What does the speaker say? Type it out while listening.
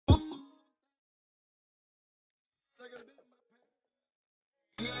Super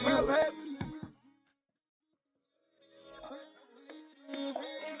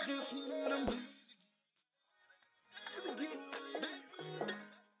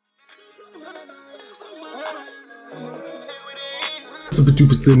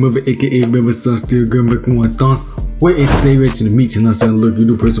duper still moving, aka Baby Son, still going back on my thoughts. Wait, it's today ready to Meech, you know what I'm saying? Look, you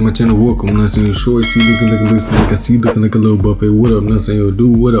new person on my channel, welcome, you know what I'm saying? Short, see, looking like a little snake, I see looking like a little buffet. What up, you know what I'm saying? Yo,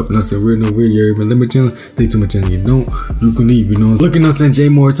 dude, what up, you know what I'm saying? Real, no, real, you already my channel, stay to my channel, you don't, you can leave, you know what I'm saying? Look, you know what I'm saying? J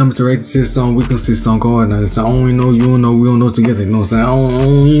Moore, time to write this song, we can see song going now. I don't even know, you don't know, we don't know together, you know what I'm saying? I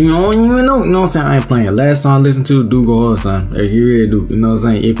don't even know, you know what I'm saying? I ain't playing. Last song I listened to, do go hard, son. Hey, here it do, you know what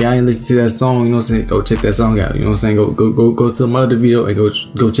I'm saying? If y'all ain't listen to that song, you know what I'm saying? Go check that song out, you know what I'm saying? Go to my other video and go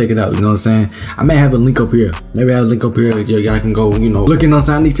check it out, you know what I'm saying? I may have a link up here. Maybe I have a link up here, y'all can go, you know. Look, you know what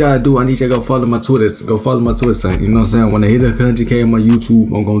I'm saying? I need y'all to do, I need y'all to go follow my Twitter. Go follow my Twitter, son. You know what I'm saying? When I hit 100K on my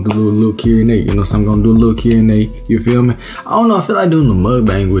YouTube, I'm gonna do a little Q&A. You know what I'm saying? I'm gonna do a little Q&A. You feel me? I don't know, I feel like doing the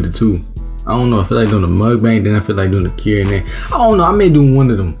mukbang with it too. I don't know, I feel like doing the mukbang, then I feel like doing the Q&A. I don't know, I may do one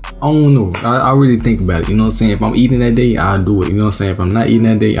of them. I don't know. I really think about it, you know what I'm saying? If I'm eating that day, I'll do it. You know what I'm saying? If I'm not eating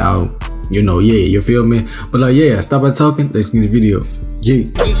that day, I'll, you know, yeah, you feel me? But yeah, stop by talking, let's get the video. Yeah.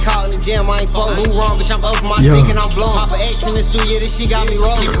 Get caught in the gym, I ain't fuck. Move wrong, bitch, I'm up my stick and I'm blowing. Papa X in the studio, this shit got me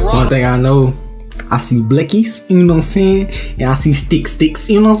rolling. One thing I know, I see bleckies, you know what I'm saying? And I see sticks,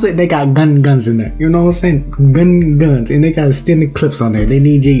 you know what I'm saying? They got guns in there, you know what I'm saying? Guns, and they got extended clips on there. They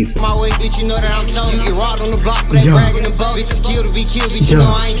need G's. My way, bitch, you know that I'm telling you. Get robbed on the block for that bragging and buck. Bitches kill to be killed, bitch, you know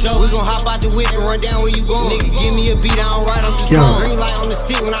I ain't joke. We gon' hop out the whip and run down where you going. Nigga, give me a beat, I don't ride, I'm just on. Green light on the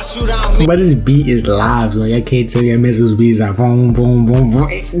stick when I shoot out. But this beat is live, so I can't tell you I miss those beats like boom, boom, boom,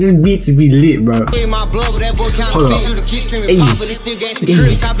 boom. This beat to be lit, bro. My blood, but that boy can't shoot a kid screaming pop, but it still gangsta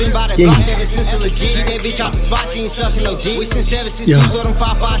crib. I've been by the block ever since a legit. That bitch out the spot, she ain't sucking no dick. We since 762, so them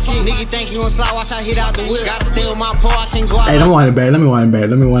 556. Nigga think you on slide, watch I hit out the whip. Gotta stay on my pole, I can't go out. Hey, let me wind it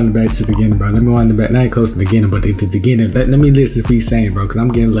back to the beginning, bro. Let me wind it back. Not close to the beginning, but the beginning. Let me listen to what he's saying, bro, because I'm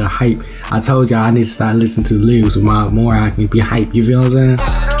getting a little hype. I told y'all I need to start listening to the lyrics with my more I can be hype. You feel what I'm saying?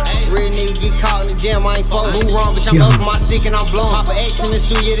 Real nigga get caught in the jam, I ain't fuck. Move wrong, bitch, I'm up my stick and I'm blowing. Papa X in the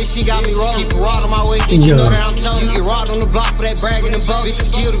studio, this shit got me rolling. Keep a rod on my way, bitch, you know that I'm telling you. Get robbed on the block for that bragging and buck. Bitches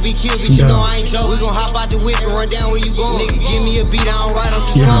kill to be killed, bitch, you know I ain't joke. We gon' hop out the whip and run down where you going. Nigga, give me a beat, I don't ride, I'm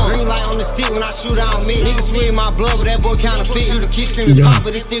just on. Green light on the stick when I shoot out me. Niggas swear my blood, but that boy counterfeit. Shoot a kid screaming pop,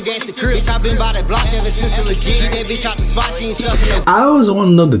 but it still gangsta crib. Bitch, I been by that block ever since a legit. That bitch out the spot, she ain't sucking no. I always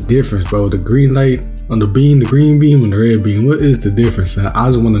want to know the difference, bro. The green light on the beam, the green beam, and the red beam. What is the difference, son? I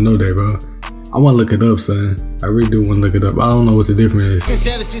just want to know that, bro. I want to look it up, son. I really do want to look it up. I don't know what the difference is.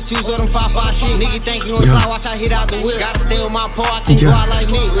 762, so them 556. Nigga think you on slide, watch I hit out the whip. Gotta stay on my pole, I can't go out like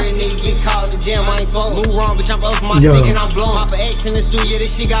me. Real nigga get caught in the jam, I ain't fuck. Move wrong, bitch, I'm up my stick and I'm blowing. Papa X in the studio,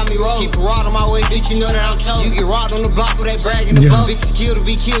 this shit got me rolling. Keep a rod on my way, bitch, you know that I'm telling you. Get robbed on the block for that bragging and buck. Bitches kill to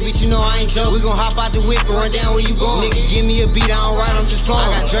be killed, bitch, you know I ain't joke. We gon' hop out the whip and run down where you going. Nigga, give me a beat, I don't ride, I'm just flowing.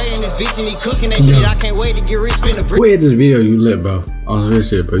 I got Dre in this bitch and he cooking that shit. I can't wait to get rich, spin the brick. Where this video you lit, bro? On real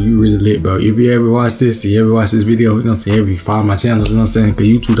shit, bro. You really lit, bro. If you ever watch this, you ever watch this video, you know what I'm saying? Every follow my channel, you know what I'm saying? Cause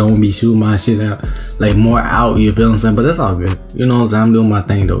YouTube don't want me shooting my shit out like more out, you feel what I'm saying? But that's all good. You know what I'm saying? I'm doing my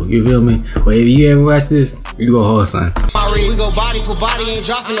thing though. You feel me? But if you ever watch this, you go hard, son. We go body for body, ain't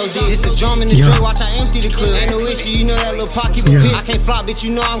dropping no dick. It's the drum in the tray, watch I empty the clip. Ain't no issue, you know that little pocket keep a bitch. I can't flop, bitch,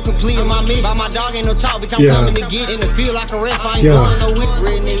 you know I'm completing my mission. By my dog ain't no talk, bitch, I'm coming to get in the field like a ref. I ain't going no whip.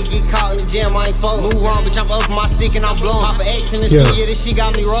 Real nigga get caught in the jam, I ain't fuck. Move wrong, bitch, I'm up my stick and I'm blowing. Papa X in the studio, this shit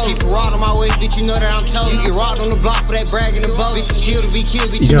got me rolling. Keep a rod on my way, bitch, you know that I'm telling you. Get robbed on the block for that bragging and buck. Bitches kill to be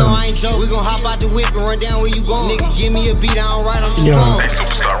killed, bitch, you know I ain't joke. We gon' hop out the whip and run down where you going. Nigga, give me a beat, I don't ride, I'm just on. Hey,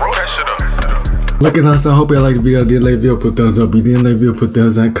 superstar, roll that shit up. Look at us, I hope y'all liked the video. Did like the video, put thumbs up. If you didn't like the video, put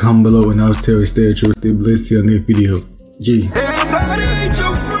thumbs down, comment below. And I was Terry, stay true, stay blessed. See you on the next video. G.